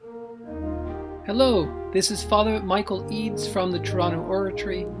Hello, this is Father Michael Eads from the Toronto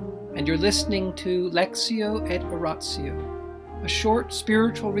Oratory, and you're listening to Lectio et Oratio, a short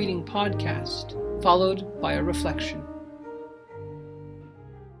spiritual reading podcast followed by a reflection.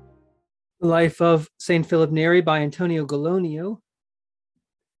 The Life of St. Philip Neri by Antonio Gallonio,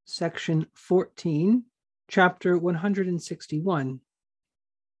 Section 14, Chapter 161.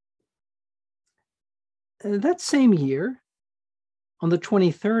 That same year, on the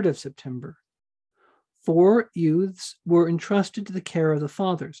 23rd of September, 4 youths were entrusted to the care of the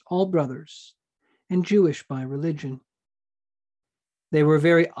fathers, all brothers, and Jewish by religion. They were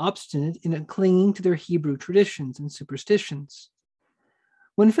very obstinate in clinging to their Hebrew traditions and superstitions.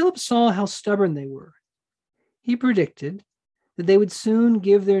 When Philip saw how stubborn they were, he predicted that they would soon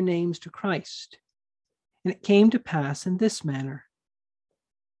give their names to Christ, and it came to pass in this manner.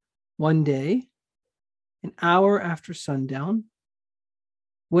 One day, an hour after sundown,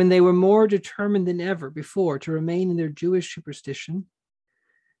 when they were more determined than ever before to remain in their Jewish superstition,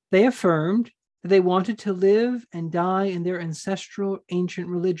 they affirmed that they wanted to live and die in their ancestral ancient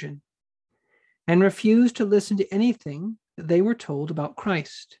religion, and refused to listen to anything that they were told about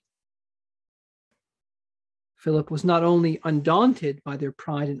Christ. Philip was not only undaunted by their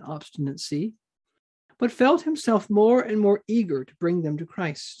pride and obstinacy, but felt himself more and more eager to bring them to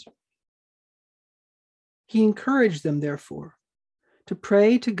Christ. He encouraged them, therefore, to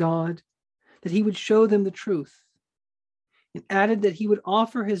pray to God that he would show them the truth, and added that he would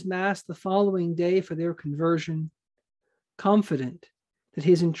offer his Mass the following day for their conversion, confident that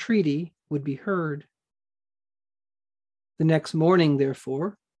his entreaty would be heard. The next morning,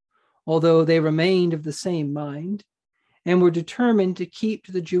 therefore, although they remained of the same mind and were determined to keep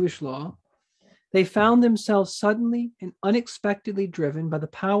to the Jewish law, they found themselves suddenly and unexpectedly driven by the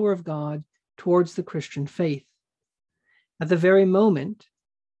power of God towards the Christian faith, at the very moment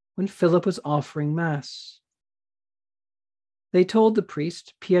when Philip was offering Mass. They told the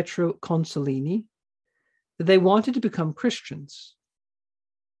priest, Pietro Consolini, that they wanted to become Christians.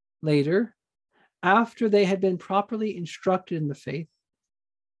 Later, after they had been properly instructed in the faith,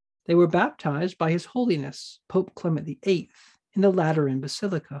 they were baptized by His Holiness, Pope Clement VIII, in the Lateran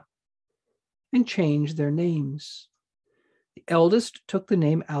Basilica, and changed their names. The eldest took the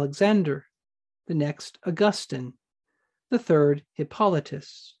name Alexander, the next Augustine, the third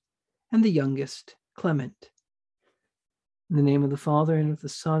Hippolytus, and the youngest Clement. In the name of the Father, and of the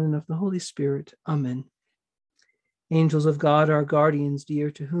Son, and of the Holy Spirit. Amen. Angels of God, our guardians dear,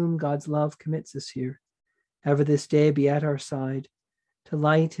 to whom God's love commits us here, ever this day be at our side, to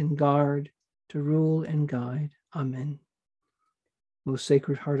light and guard, to rule and guide. Amen. Most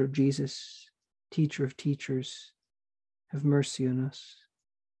Sacred Heart of Jesus, Teacher of teachers, have mercy on us.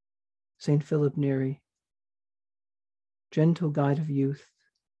 Saint Philip Neri, gentle guide of youth,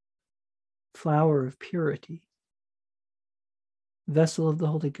 flower of purity, vessel of the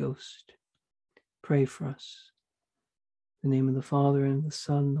Holy Ghost, pray for us. In the name of the Father, and of the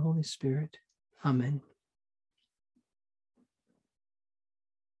Son, and the Holy Spirit. Amen.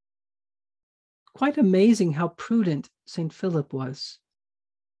 Quite amazing how prudent St. Philip was.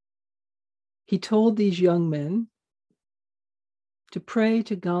 He told these young men to pray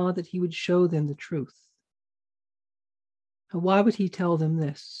to God that he would show them the truth. And why would he tell them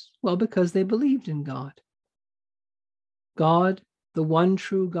this? Well, because they believed in God. God, the one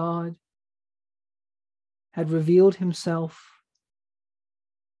true God, had revealed himself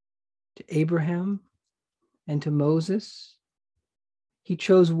to Abraham and to Moses. He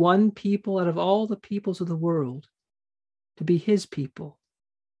chose one people out of all the peoples of the world to be his people.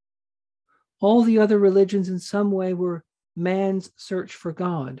 All the other religions in some way were man's search for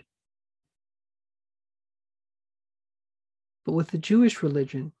God. But with the Jewish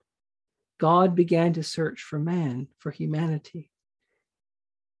religion, God began to search for man, for humanity,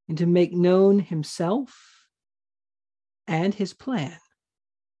 and to make known himself and his plan.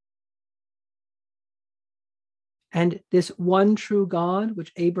 And this one true God,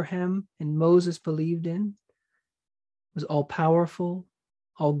 which Abraham and Moses believed in, was all powerful,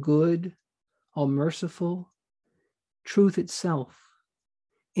 all good, all merciful, truth itself,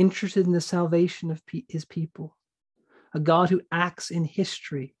 interested in the salvation of his people, a God who acts in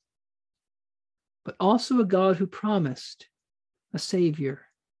history, but also a God who promised a Savior.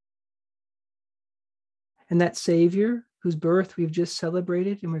 And that Savior, whose birth we've just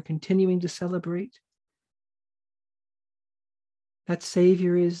celebrated and we're continuing to celebrate, that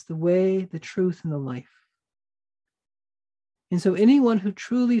Savior is the way, the truth, and the life. And so anyone who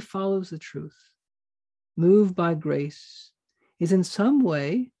truly follows the truth, moved by grace, is in some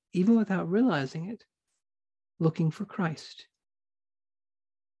way, even without realizing it, looking for Christ.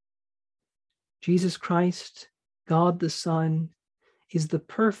 Jesus Christ, God the Son, is the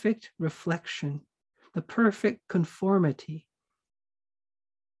perfect reflection, the perfect conformity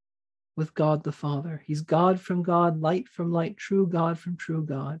with God the Father. He's God from God, light from light, true God from true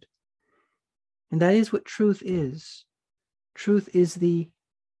God. And that is what truth is. Truth is the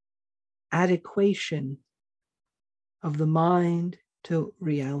adequation of the mind to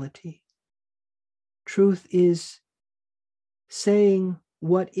reality. Truth is saying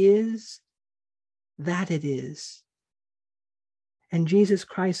what is, that it is. And Jesus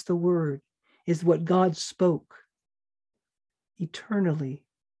Christ, the Word, is what God spoke eternally,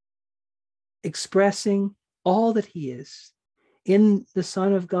 expressing all that He is in the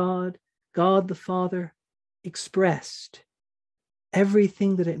Son of God, God the Father, expressed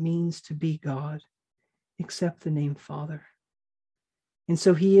everything that it means to be God, except the name Father. And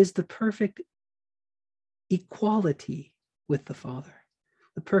so He is the perfect equality with the Father,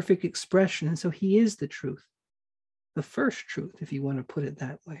 the perfect expression. And so He is the truth, the first truth, if you want to put it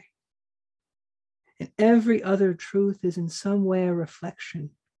that way. And every other truth is in some way a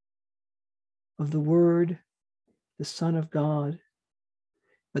reflection of the Word, the Son of God.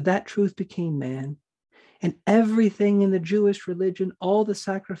 But that truth became man. And everything in the Jewish religion, all the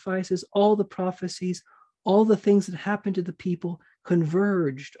sacrifices, all the prophecies, all the things that happened to the people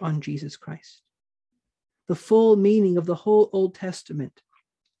converged on Jesus Christ. The full meaning of the whole Old Testament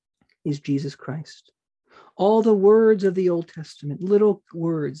is Jesus Christ. All the words of the Old Testament, little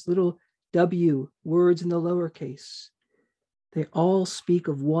words, little W words in the lowercase, they all speak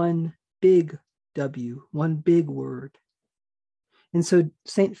of one big W, one big word. And so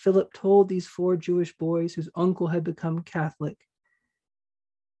St. Philip told these 4 Jewish boys whose uncle had become Catholic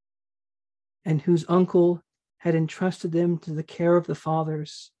and whose uncle had entrusted them to the care of the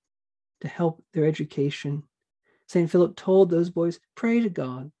fathers to help their education. St. Philip told those boys, pray to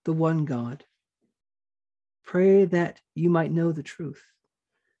God, the one God. Pray that you might know the truth.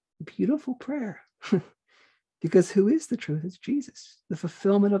 Beautiful prayer. Because who is the truth? It's Jesus, the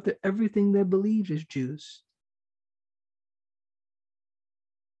fulfillment of everything they believed as Jews.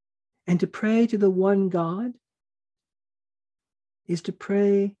 And to pray to the one God is to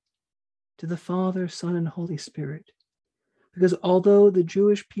pray to the Father, Son, and Holy Spirit. Because although the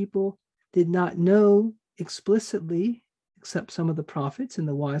Jewish people did not know explicitly, except some of the prophets and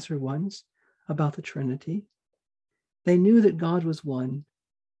the wiser ones, about the Trinity, they knew that God was one.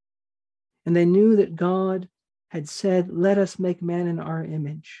 And they knew that God had said, let us make man in our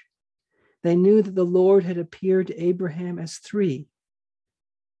image. They knew that the Lord had appeared to Abraham as 3,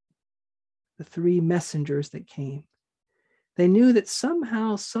 the 3 messengers that came. They knew that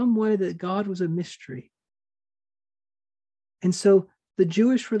somehow, some way, that God was a mystery. And so the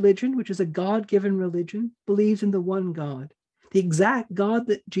Jewish religion, which is a God-given religion, believes in the one God, the exact God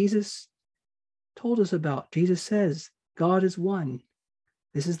that Jesus told us about. Jesus says, God is one.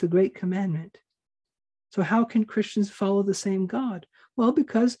 This is the great commandment. So how can Christians follow the same God? Well,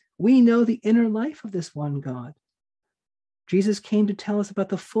 because we know the inner life of this one God. Jesus came to tell us about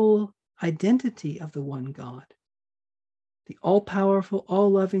the full identity of the one God. The all-powerful,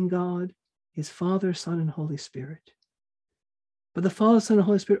 all-loving God is Father, Son, and Holy Spirit. But the Father, Son, and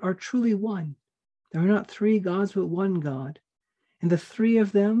Holy Spirit are truly one. There are not 3 gods, but one God. And the 3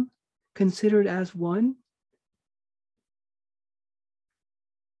 of them, considered as one,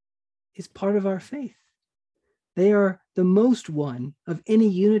 is part of our faith. They are the most one of any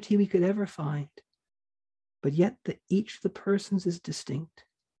unity we could ever find. But yet each of the persons is distinct.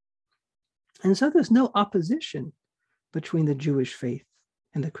 And so there's no opposition between the Jewish faith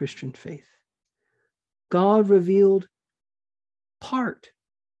and the Christian faith. God revealed part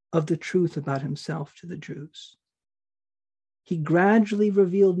of the truth about himself to the Jews. He gradually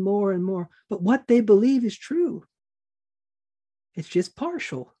revealed more and more, but what they believe is true. It's just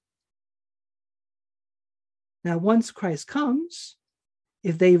partial. Now, once Christ comes,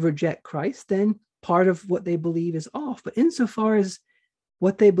 if they reject Christ, then part of what they believe is off. But insofar as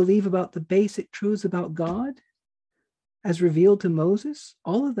what they believe about the basic truths about God, as revealed to Moses,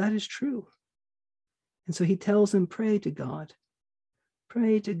 all of that is true. And so he tells them, pray to God.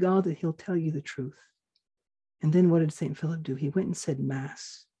 Pray to God that he'll tell you the truth. And then what did St. Philip do? He went and said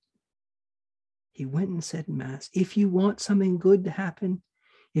Mass. He went and said Mass. If you want something good to happen,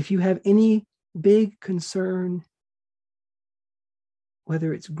 if you have any big concern,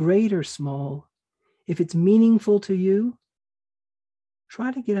 whether it's great or small, if it's meaningful to you,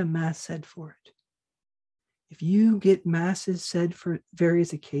 try to get a Mass said for it. If you get Masses said for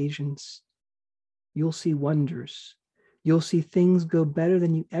various occasions, you'll see wonders. You'll see things go better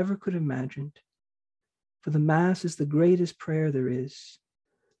than you ever could have imagined. For the Mass is the greatest prayer there is.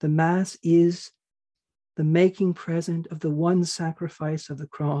 The Mass is the making present of the one sacrifice of the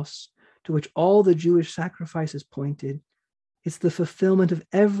cross to which all the Jewish sacrifices pointed. It's the fulfillment of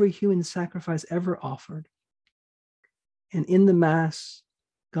every human sacrifice ever offered. And in the Mass,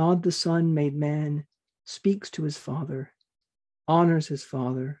 God the Son made man speaks to his Father, honors his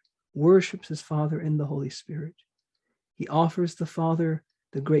Father, worships his Father in the Holy Spirit. He offers the Father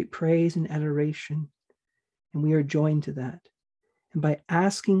the great praise and adoration, and we are joined to that. And by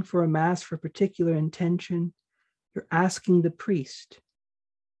asking for a Mass for a particular intention, you're asking the priest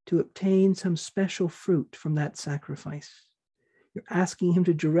to obtain some special fruit from that sacrifice. You're asking him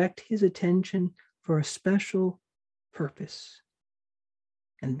to direct his attention for a special purpose.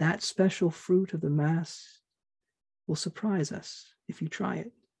 And that special fruit of the Mass will surprise us if you try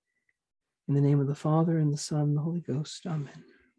it. In the name of the Father, and the Son, and the Holy Ghost. Amen.